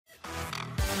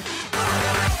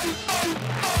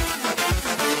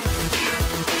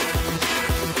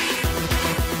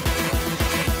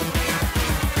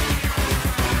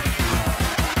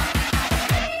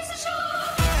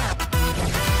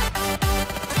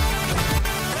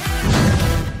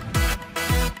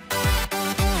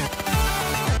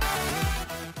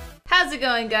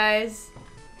going, guys?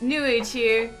 NewAge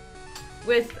here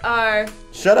with our...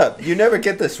 Shut up. You never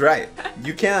get this right.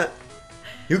 You can't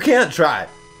try.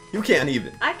 You can't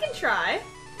even. I can try.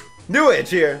 NewAge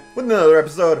here with another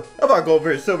episode of our Gold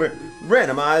vs. Silver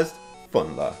Randomized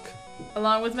FUNLOCKE.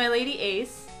 Along with my lady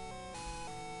Ace.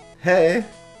 Hey.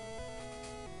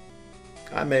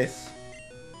 I'm Ace.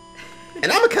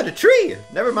 And I'ma cut a tree!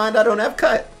 Never mind, I don't have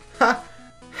cut. Ha!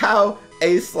 How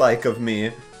Ace-like of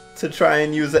me to try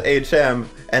and use an HM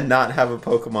and not have a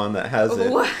Pokemon that has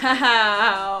it.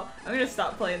 Wow! I'm gonna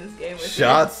stop playing this game with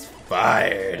Shots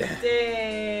fired.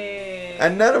 Dang.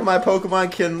 And none of my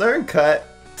Pokemon can learn cut.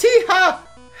 Tee-ha!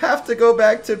 Have to go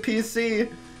back to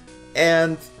PC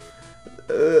and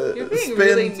You're being spend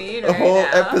really mean a whole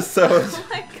right now. episode Oh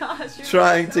my gosh, you're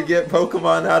trying so to get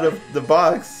Pokemon out of the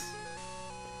box.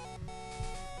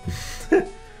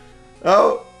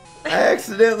 Oh, I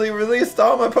accidentally released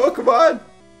all my Pokemon.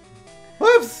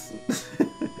 Whoops.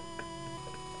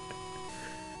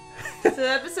 So the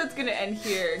episode's gonna end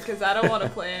here because I don't want to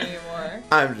play anymore.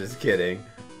 I'm just kidding.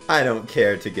 I don't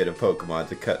care to get a Pokemon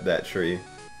to cut that tree.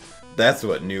 That's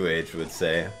what NewAge would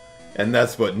say. And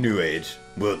that's what NewAge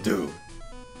will do.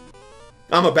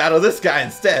 I'm gonna battle this guy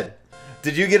instead.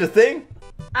 Did you get a thing?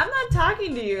 I'm not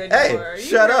talking to you anymore. Hey, You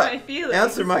shut hurt up. My feelings.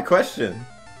 Answer my question.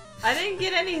 I didn't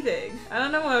get anything. I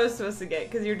don't know what I was supposed to get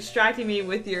because you're distracting me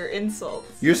with your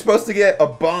insults. You're supposed to get a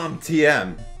bomb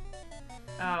TM.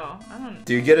 Oh, I don't.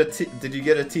 Did you get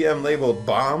a TM labeled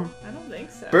bomb? I don't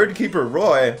think so. Birdkeeper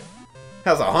Roy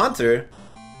has a haunter.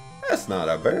 That's not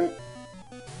a bird.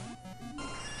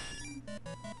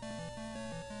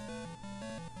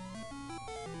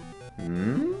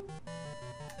 Hmm?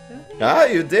 Ah,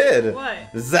 you did. What?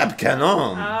 Zap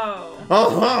Cannon. Oh.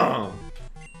 Uh-huh.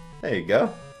 There you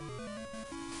go.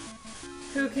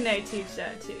 Who can I teach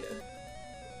that to?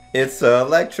 It's an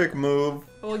electric move.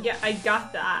 Well, yeah, I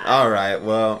got that. Alright,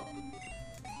 well.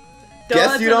 Duh,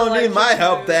 Guess it's you an don't need electric my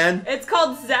help move. then. It's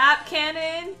called Zap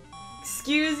Cannon.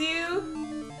 Excuse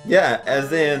you? Yeah,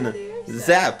 as in Dear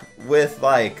zap with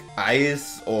like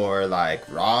ice or like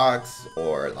rocks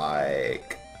or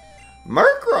like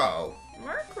Murkrow.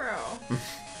 Murkrow.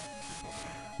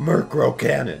 Murkrow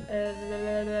Cannon. La,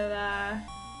 la, la, la.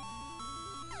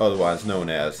 Otherwise known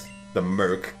as the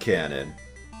Murk Cannon.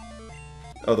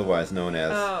 Otherwise known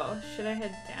as Oh, should I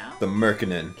head down? the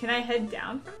Murkinen. Can I head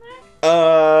down from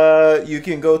there? You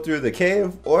can go through the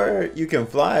cave or you can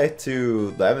fly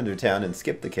to Lavender Town and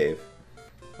skip the cave.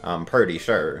 I'm pretty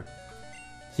sure.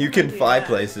 You can do fly that.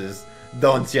 places,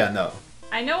 don't ya know?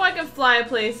 I know I can fly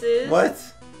places. What?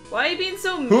 Why are you being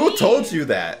so mean? Who told you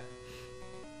that?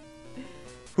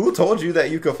 Who told you that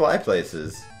you could fly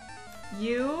places?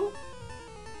 You?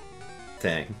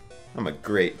 Dang. I'm a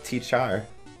great teacher.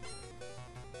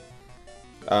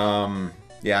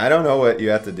 Yeah, I don't know what you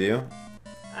have to do.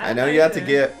 I know you have to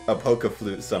get a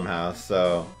Poke-Flute somehow,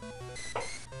 so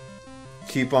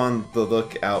keep on the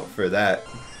lookout for that.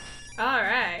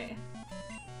 Alright.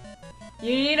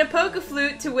 You need a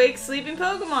Poke-Flute to wake sleeping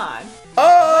Pokemon.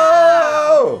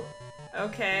 Oh!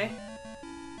 Okay.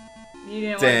 You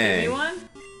didn't Dang. want to give me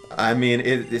one? I mean,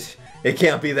 it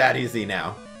can't be that easy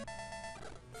now.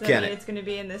 So Can I mean it? It's gonna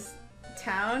be in this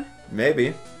town?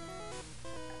 Maybe.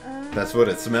 That's what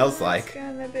it smells like. It's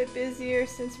gotten a bit busier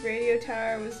since Radio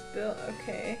Tower was built.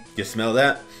 Okay. You smell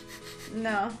that?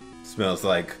 No. Smells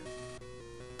like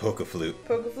Poke-Flute.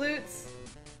 Poke-Flutes?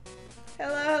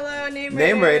 Hello, Name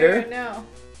Name Raider. Raider? No.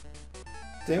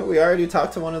 Didn't we already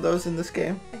talk to one of those in this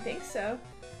game? I think so.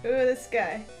 Ooh, this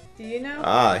guy. Do you know?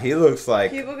 Ah, he looks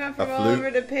like People come a from all flute. over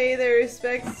to pay their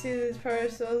respects to this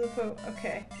parcel of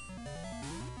Okay.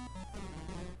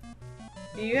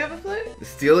 Do you have a flute?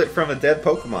 Steal it from a dead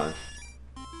Pokemon.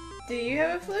 Do you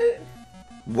have a flute?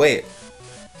 Wait.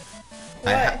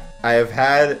 What? I have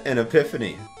had an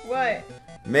epiphany. What?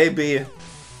 Maybe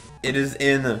it is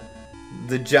in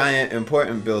the giant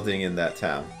important building in that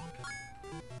town.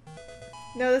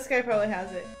 No, this guy probably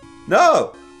has it.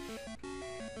 No!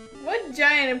 What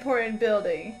giant important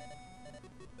building?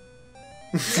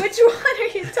 Which one are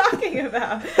you talking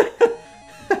about?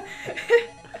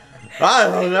 I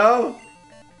don't know.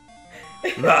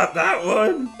 Not that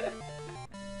one.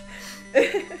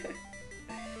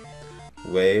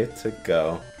 Way to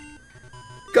go.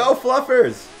 Go,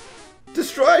 Fluffers!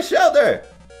 Destroy Shelter!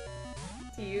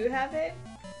 Do you have it?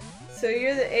 So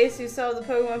you're the ace who solved the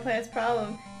Pokemon Planet's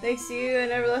problem. Thanks to you, I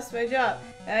never lost my job.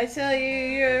 And I tell you,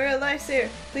 you're a real lifesaver.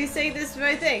 Please take this for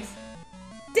my thanks.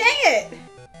 Dang it!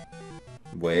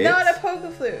 Wait. Not a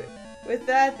Poke-Flute. With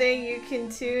that thing, you can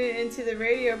tune into the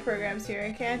radio programs here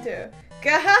in Kanto.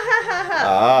 Gahahaha!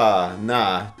 Ah,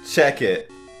 nah. Check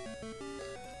it.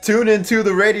 Tune into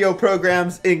the radio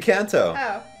programs in Kanto.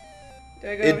 How? Do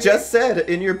I go It over just here? said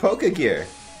in your Pokegear.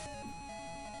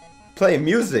 Play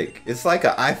music. It's like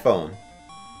an iPhone.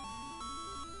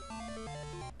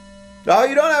 Oh,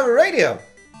 you don't have a radio.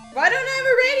 Why don't I have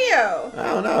a radio?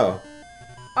 I don't know.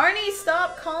 Arnie,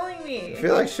 stop calling me. I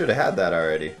feel like I should have had that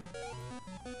already.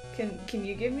 Can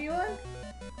you give me one?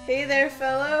 Hey there,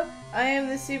 fellow. I am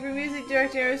the super music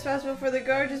director responsible for the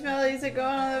gorgeous melodies that go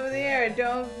on all over the air.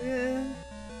 Don't...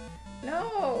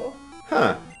 No.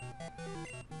 Huh.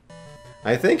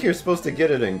 I think you're supposed to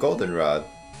get it in Goldenrod.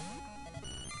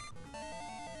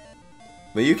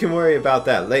 But you can worry about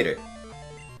that later.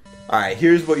 Alright,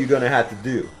 here's what you're gonna have to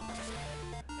do.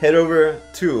 Head over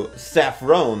to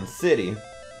Saffron City.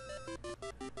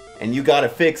 And you gotta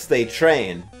fix they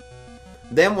train.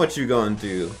 Then what you gonna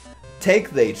do?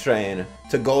 Take they train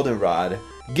to Goldenrod,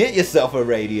 get yourself a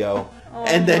radio, Oh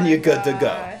and then my you're good to go.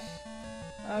 gosh.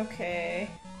 Okay.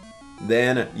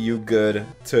 Then you good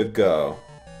to go.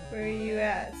 Where are you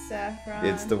at, Saffron?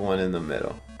 It's the one in the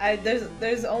middle.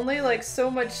 There's only like so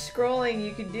much scrolling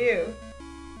you can do.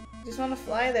 Just want to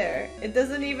fly there. It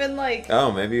doesn't even like...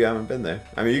 Oh, maybe you haven't been there.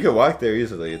 I mean, you can walk there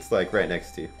easily. It's like right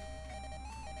next to you.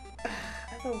 I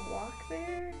have to walk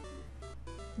there?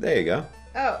 There you go.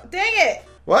 Oh, dang it!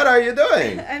 What are you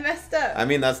doing? I messed up. I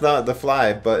mean, that's not the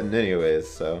fly button anyways,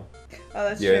 so... Oh,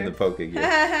 that's You're true. in the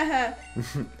Pokegear.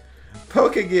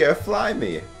 Pokegear, fly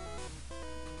me.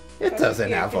 It doesn't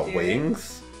Pokegear have can a do it.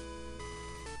 wings.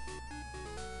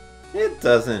 It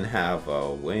doesn't have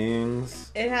a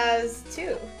wings. It has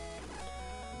 2.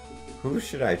 Who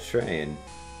should I train?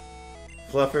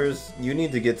 Fluffers, you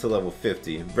need to get to level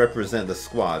 50. Represent the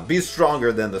squad. Be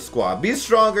stronger than the squad. Be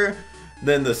stronger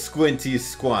than the Squinty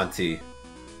Squanty.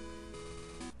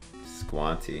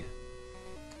 Squanty.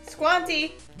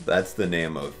 Squanty! That's the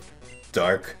name of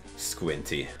Dark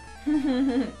Squinty.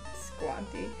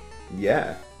 Squanty.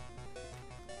 Yeah.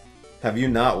 Have you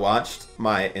not watched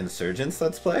my Insurgents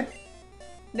Let's Play?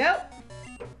 Nope.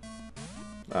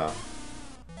 Oh.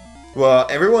 Well,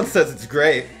 everyone says it's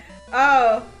great.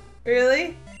 Oh,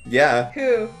 really? Yeah,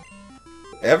 Who?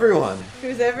 everyone.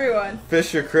 Who's everyone?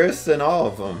 Fisher Chris and all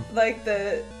of them. Like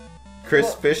the... Chris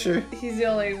Well- Fisher? He's the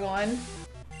only one.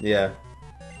 Yeah.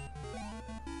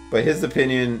 But his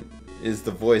opinion is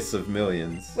the voice of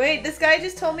millions. Wait, this guy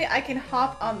just told me I can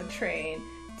hop on the train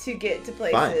to get to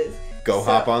places. Fine. Go So-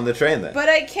 hop on the train then. But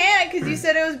I can't because you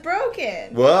said it was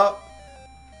broken. Well,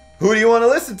 who do you want to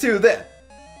listen to then?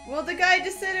 Well, the guy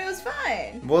just said it was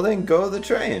fine. Well, then go the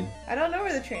train. I don't know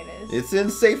where the train is. It's in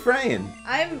Safe Rain.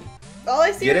 All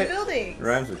I see Get are it? buildings.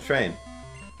 Rhymes with train.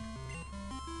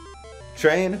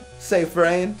 Train, Safe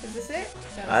Rain. Is this it?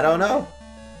 No, I don't know.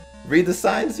 Read the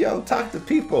signs, yo. Talk to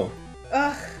people.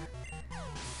 Ugh.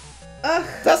 Ugh.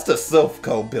 That's the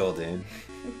Silphco building.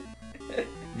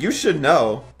 You should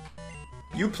know.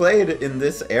 You played in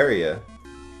this area.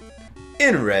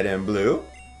 In red and blue.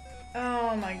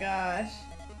 Oh my gosh.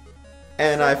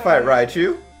 And So I fight hard.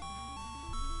 Raichu.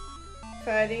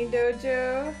 Fighting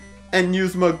Dojo. And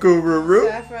use Magururu.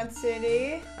 Saffron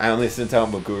City. I only sent out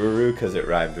Magururu because it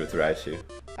rhymed with Raichu.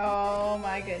 Oh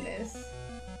my goodness.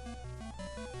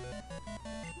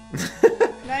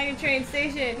 Niagara train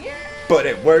station. Yeah. But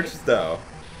it works though.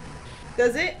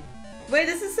 Does it? Wait,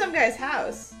 this is some guy's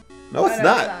house. No, it's Oh,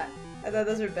 not. I thought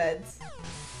those were beds.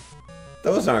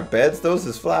 Those aren't beds, those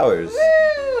is flowers.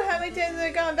 Woo! How many times have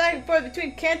I gone back and forth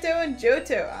between Kanto and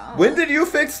Johto? Oh. When did you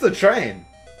fix the train?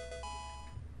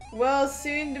 Well,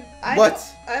 soon to... What?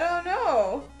 I don't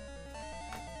know.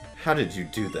 How did you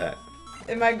do that?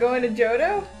 Am I going to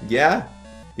Johto? Yeah?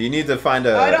 You need to find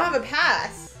a... Oh, I don't have a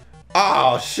pass.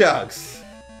 Oh, shucks.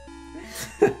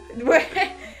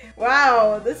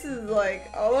 Wow, this is like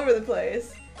all over the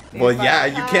place. Need to Well, find yeah, a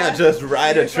you pass, can't just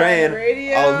ride need a to find train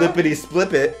radio. all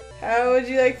lippity-splippit. How would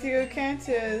you like to go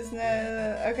Kanto's?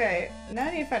 No, okay, now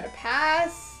I need to find a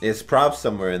pass. It's props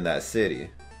somewhere in that city.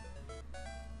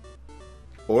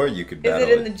 Or you could Is battle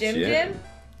it in a the gym?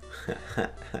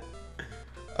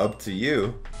 Up to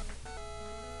you.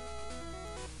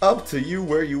 Up to you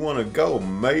where you want to go,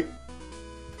 mate.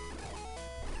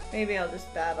 Maybe I'll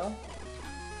just battle.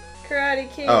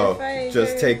 Karate Kid Oh, fighting.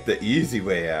 just take the easy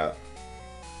way out.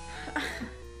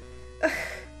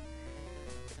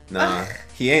 Nah,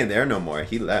 he ain't there no more.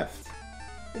 He left.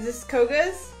 Is this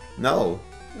Koga's? No,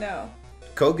 No.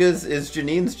 Koga's is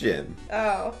Janine's gym,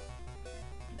 Oh.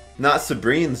 not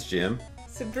Sabrine's gym.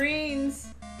 Sabrine's.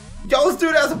 Yo, this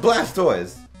dude has a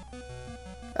Blastoise.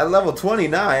 At level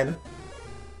 29.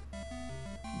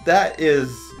 That is...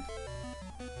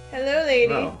 Hello, lady.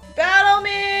 No. Battle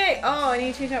me! Oh, I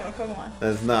need to change out my Pokemon.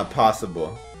 That's not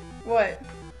possible. What?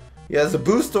 Yeah, the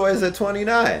Boostoise at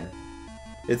 29.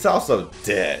 It's also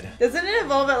dead. Doesn't it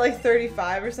evolve at like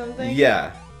 35 or something?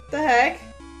 Yeah. The heck?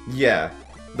 Yeah.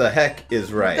 The heck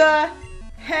is right. The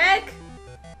heck?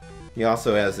 He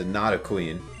also has a not a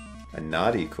queen. A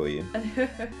naughty queen.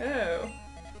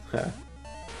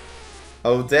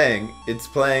 Oh dang, it's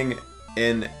playing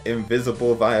an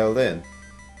invisible violin.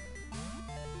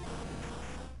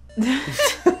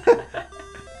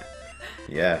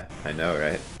 Yeah, I know,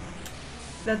 right?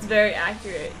 That's very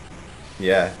accurate.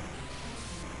 Yeah.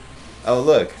 Oh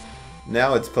look,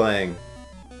 now it's playing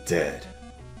dead.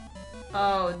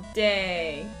 Oh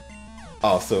dang.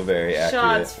 Also very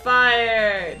accurate. Shots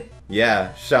fired.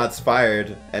 Yeah, shots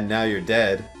fired, and now you're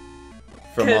dead.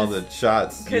 From all the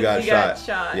shots, you got shot.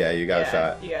 Yeah, you got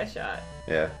shot. You got shot.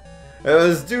 Yeah.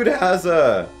 This dude has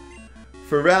a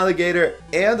Feraligatr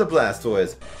and a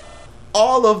Blastoise.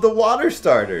 All of the water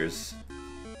starters.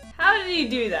 How did he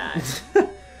do that?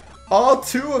 All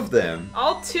 2 of them.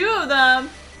 All 2 of them?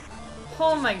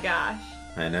 Oh my gosh.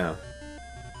 I know.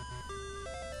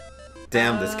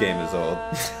 Damn, this game is old.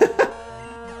 I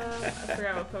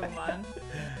forgot what Pokemon.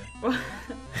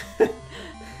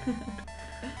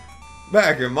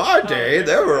 Back in my day,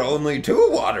 there were only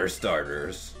 2 water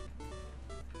starters.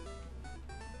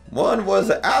 One was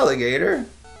an alligator,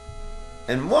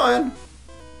 and one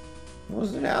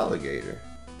was an alligator.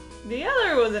 The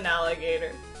other was an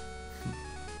alligator.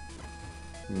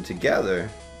 And together,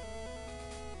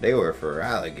 they were for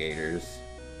alligators.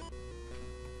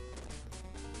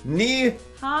 Knee.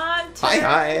 Hunter.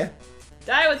 Hi.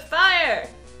 Die with fire.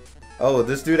 Oh,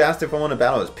 this dude asked if I want to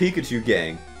battle his Pikachu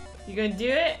gang. You gonna do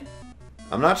it?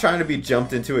 I'm not trying to be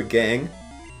jumped into a gang.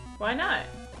 Why not?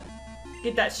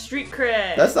 Get that street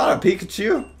cred. That's not a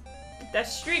Pikachu. Get that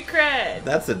street cred.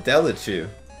 That's a Delachu.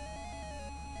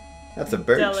 That's a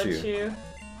Birdchu. Delachu.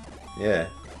 Yeah.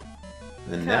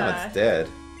 And now it's dead.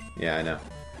 Yeah, I know.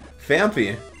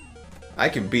 Fampy. I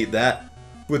can beat that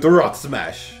with a Rock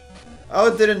Smash.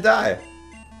 Oh, it didn't die.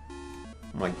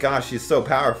 Oh my gosh, he's so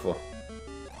powerful.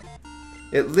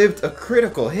 It lived a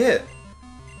critical hit.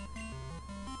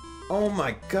 Oh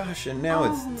my gosh, and now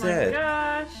it's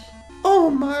dead. Oh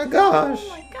my gosh. Oh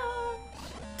my gosh.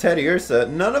 Teddy Ursa,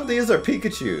 none of these are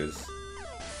Pikachus.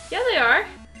 Yeah, they are.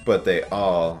 But they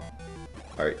all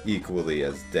are equally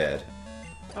as dead.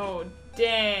 Oh,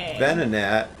 dang.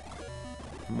 Venonat,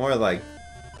 more like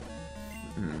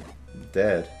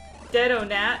dead.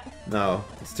 Dead-o-nat. No,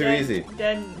 it's too Dead, easy.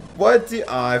 Dead. What do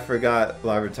I forgot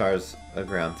Larvitar's a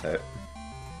ground type.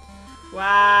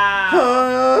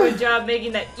 Wow. Good job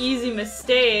making that easy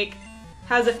mistake.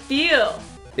 How's it feel?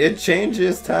 It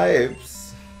changes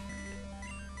types.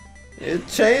 It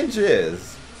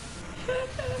changes.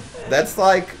 That's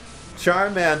like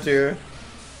Charmander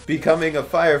becoming a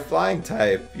fire flying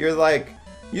type. You're like,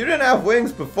 you didn't have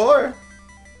wings before.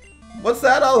 What's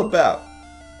that all about?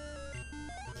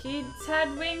 He's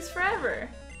had wings forever.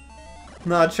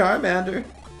 Not Charmander.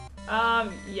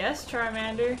 Yes,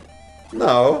 Charmander.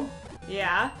 No.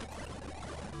 Yeah.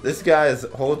 This guy's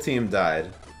whole team died.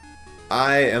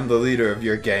 I am the leader of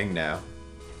your gang now.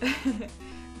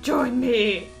 Join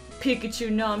me,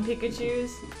 Pikachu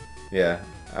non-Pikachus. Yeah,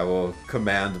 I will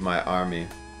command my army.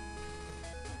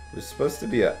 There's supposed to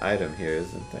be an item here,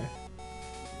 isn't there?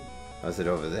 Oh, is it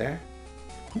over there?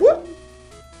 Whoop!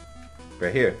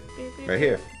 Right here. Right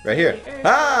here. Right here.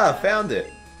 Ah! Found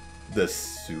it! The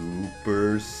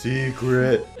super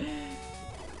secret.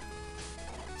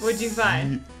 What'd you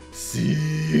find?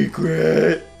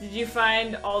 Secret! Did you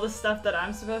find all the stuff that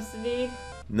I'm supposed to need?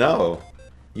 No.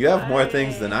 You have more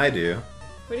things than I do.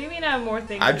 What do you mean I have more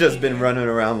things? I've just been running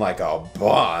around like a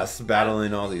boss,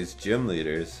 battling all these gym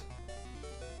leaders.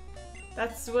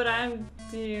 That's what I'm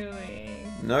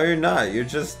doing. No, you're not. You're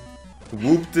just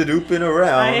whoop-de-dooping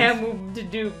around. I am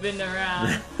whoop-de-dooping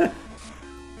around.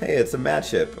 Hey, it's a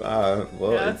matchup.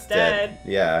 Well, no, it's dead.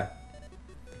 Yeah.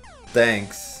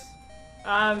 Thanks.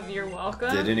 You're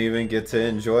welcome. Didn't even get to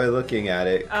enjoy looking at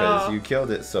it because you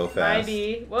killed it so fast.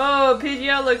 Mighty. Whoa,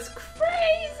 Pidgeot looks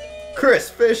crazy. Chris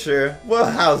Fisher, well,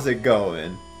 how's it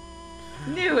going?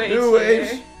 NewAge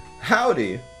here.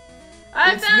 Howdy.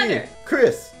 I it's found me, her.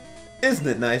 Chris. Isn't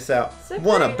it nice out? So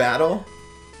Want a pretty. battle?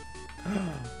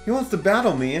 He wants to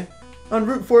battle me on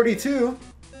Route 42.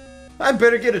 I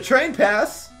better get a train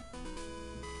pass.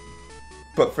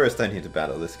 But first I need to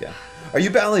battle this guy. Are you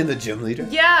battling the gym leader?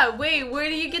 Yeah, wait, where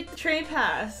do you get the train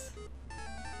pass?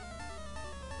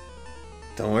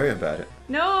 Don't worry about it.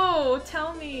 No,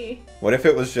 tell me. What if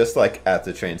it was just like at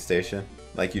the train station?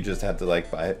 Like you just had to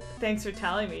like buy it? Thanks for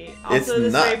telling me. It's Also,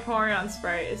 this not- Vaporeon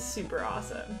Sprite is super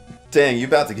awesome. Dang, you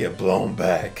about to get blown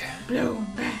back. Blown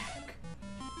back.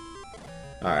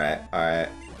 Alright, alright.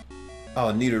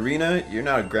 Oh, Nidorina, you're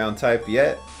not a ground type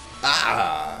yet?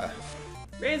 Ah!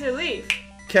 Razor Leaf.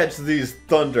 Catch these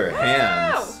thunder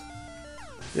hands.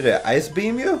 Did it ice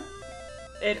beam you?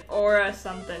 It aura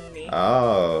something me.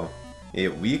 Oh,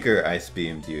 it weaker ice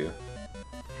beamed you.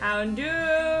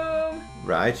 Houndoom.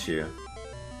 Raichu.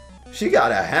 She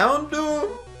got a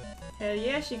Houndoom? Hell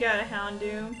yeah, she got a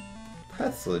Houndoom.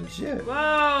 That's legit.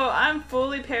 Whoa, I'm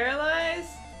fully paralyzed?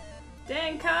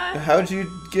 Dang, Con. How'd you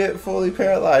get fully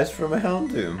paralyzed from a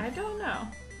Houndoom? I don't know.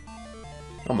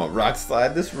 I'm gonna rock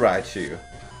slide this Raichu.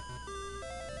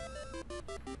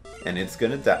 And it's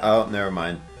gonna die. Oh, never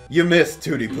mind. You missed,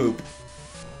 Tootie Poop.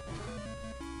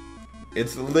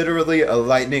 It's literally a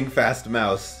lightning fast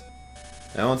mouse.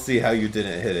 I don't see how you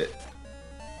didn't hit it.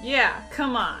 Yeah,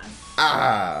 come on.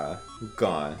 Ah,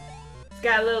 gone. It's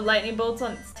got little lightning bolts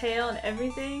on its tail and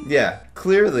everything. Yeah,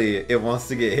 clearly it wants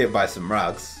to get hit by some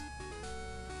rocks.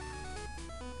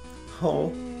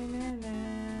 Oh.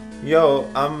 Yo,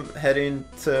 I'm heading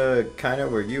to kind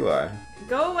of where you are.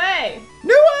 Go away.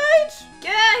 NewAge!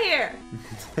 Get out of here.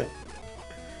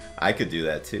 I could do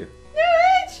that too.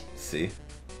 NewAge. See?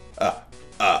 Ugh.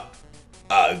 Ugh.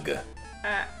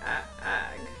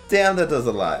 Damn, that does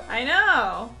a lot. I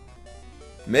know.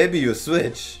 Maybe you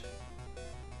switch.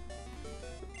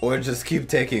 Or just keep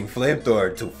taking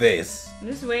flamethrower to face. I'm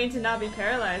just waiting to not be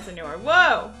paralyzed anymore.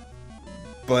 Whoa!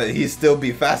 But he still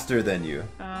be faster than you.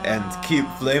 And keep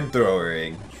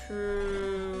flamethrowering.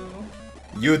 True.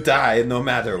 You die no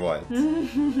matter what.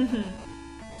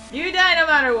 You die no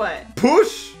matter what.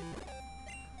 Push!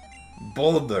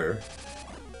 Boulder.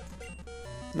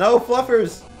 No,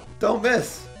 Fluffers! Don't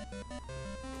miss!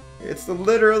 It's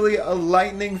literally a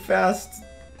lightning fast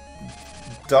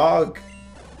dog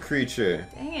creature.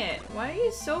 Dang it, why are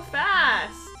you so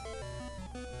fast?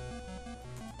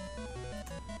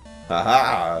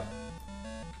 Haha!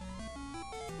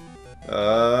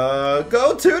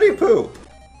 Go Tootie Poop!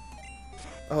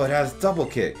 Oh, it has double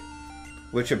kick,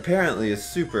 which apparently is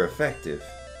super effective.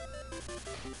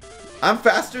 I'm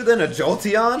faster than a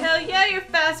Jolteon? Hell yeah, you're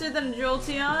faster than a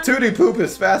Jolteon. Tootie Poop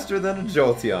is faster than a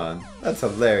Jolteon. That's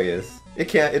hilarious. It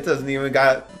doesn't even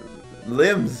got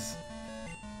limbs.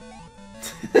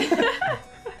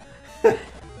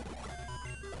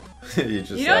 You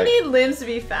don't need limbs to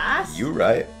be fast. You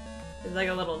right. There's like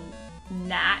a little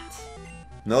gnat.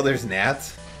 No, there's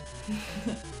gnats.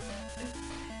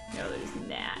 No, there's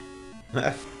gnat.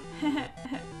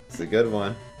 It's a good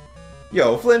one.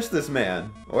 Yo, flinch this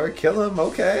man. Or kill him,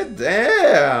 okay?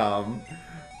 Damn!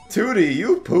 Tootie,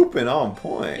 you pooping on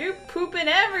point. You're pooping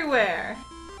everywhere.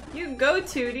 You go,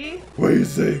 Tootie. What do you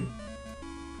say?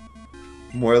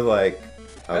 More like...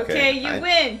 Okay, you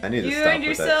win. I need to you stop earned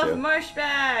with yourself that a too. marsh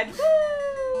badge.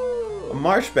 Woo! A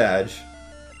marsh badge?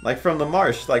 Like from the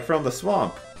marsh, like from the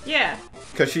swamp. Yeah.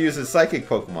 Because she uses psychic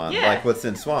Pokemon, Yeah. like what's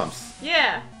in swamps.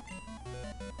 Yeah.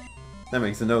 That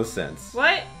makes no sense.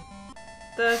 What?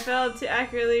 The failed to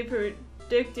accurately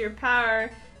predict your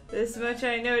power. This much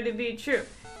I know to be true.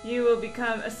 You will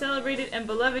become a celebrated and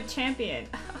beloved champion.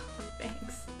 Oh,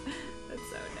 thanks. That's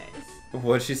so nice.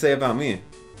 What'd she say about me?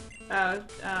 Oh,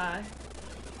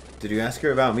 Did you ask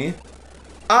her about me?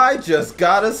 I just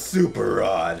got a super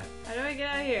rod. how do I get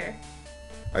out of here?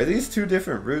 Are these two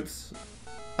different routes?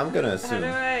 I'm gonna How assume. do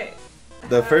I...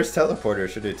 The first teleporter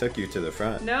should have took you to the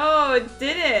front. No, it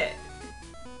didn't.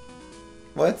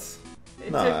 What?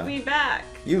 It Nah. took me back.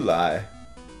 You lie.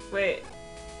 Wait.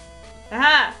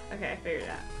 Aha! Okay, I figured it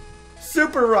out.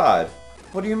 Super rod!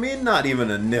 What do you mean not even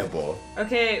a nibble?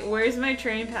 Okay, where's my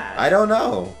train pass? I don't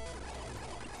know.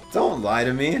 Don't lie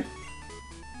to me.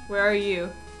 Where are you?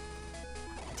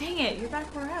 Dang it, you're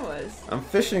back where I was. I'm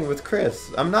fishing with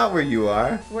Chris. I'm not where you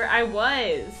are. Where I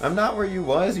was. I'm not where you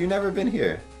was. You never been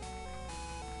here.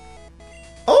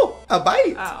 Oh, a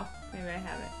bite! Oh, maybe I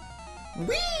haven't.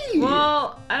 Whee!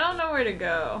 Well, I don't know where to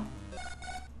go.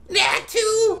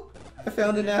 Natu! I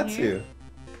found a Natu.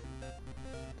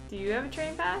 Do you have a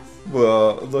train pass?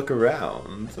 Well, look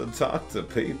around. Talk to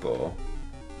people.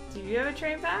 Do you have a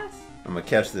train pass? I'm gonna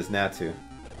catch this Natu.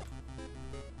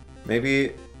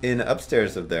 Maybe in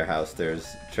upstairs of their house there's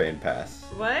train pass.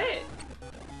 What?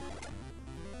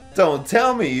 Don't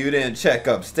tell me you didn't check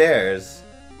upstairs.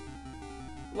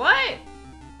 What?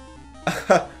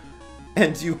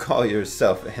 And you call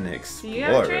yourself an explorer. Do you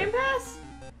have a train pass?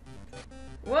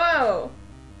 Whoa!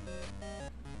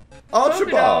 Ultra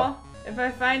Pokeball. Ball! If I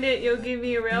find it, you'll give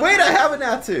me a real Wait, pass. I have a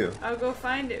Natu! I'll go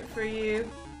find it for you.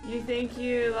 You think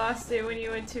you lost it when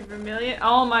you went to Vermilion?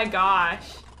 Oh my gosh.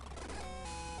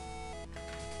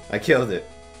 I killed it.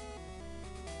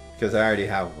 Because I already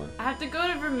have one. I have to go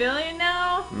to Vermilion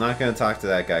now? I'm not gonna talk to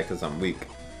that guy because I'm weak.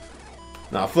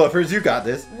 Nah, Fluffers, you got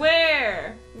this.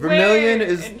 Where? Vermilion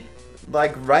is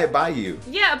like right by you.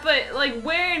 Yeah, but like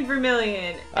where in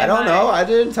Vermilion? I don't know. I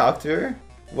didn't talk to her.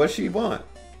 What's she want?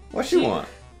 What she want?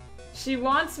 She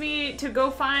wants me to go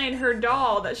find her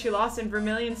doll that she lost in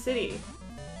Vermilion City.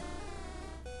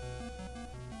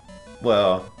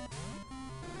 Well,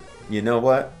 you know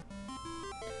what?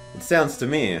 It sounds to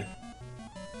me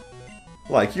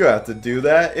like you have to do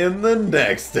that in the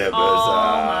next episode.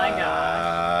 Oh my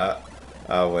god.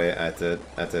 Oh wait, I did.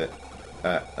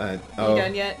 Oh. You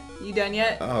done yet? You done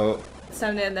yet? Oh. It's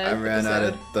time to end that I ran out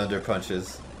episode. of thunder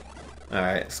punches.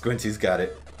 Alright, Squinty's got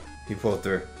it. He pulled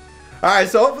through. Alright,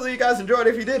 so hopefully you guys enjoyed.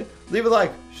 If you did, leave a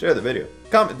like, share the video,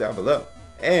 comment down below.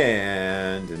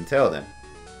 And until then,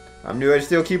 I'm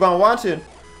NewAgeSteel. Keep on watching.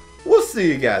 We'll see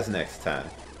you guys next time.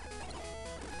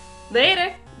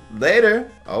 Later. Later.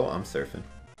 Oh, I'm surfing.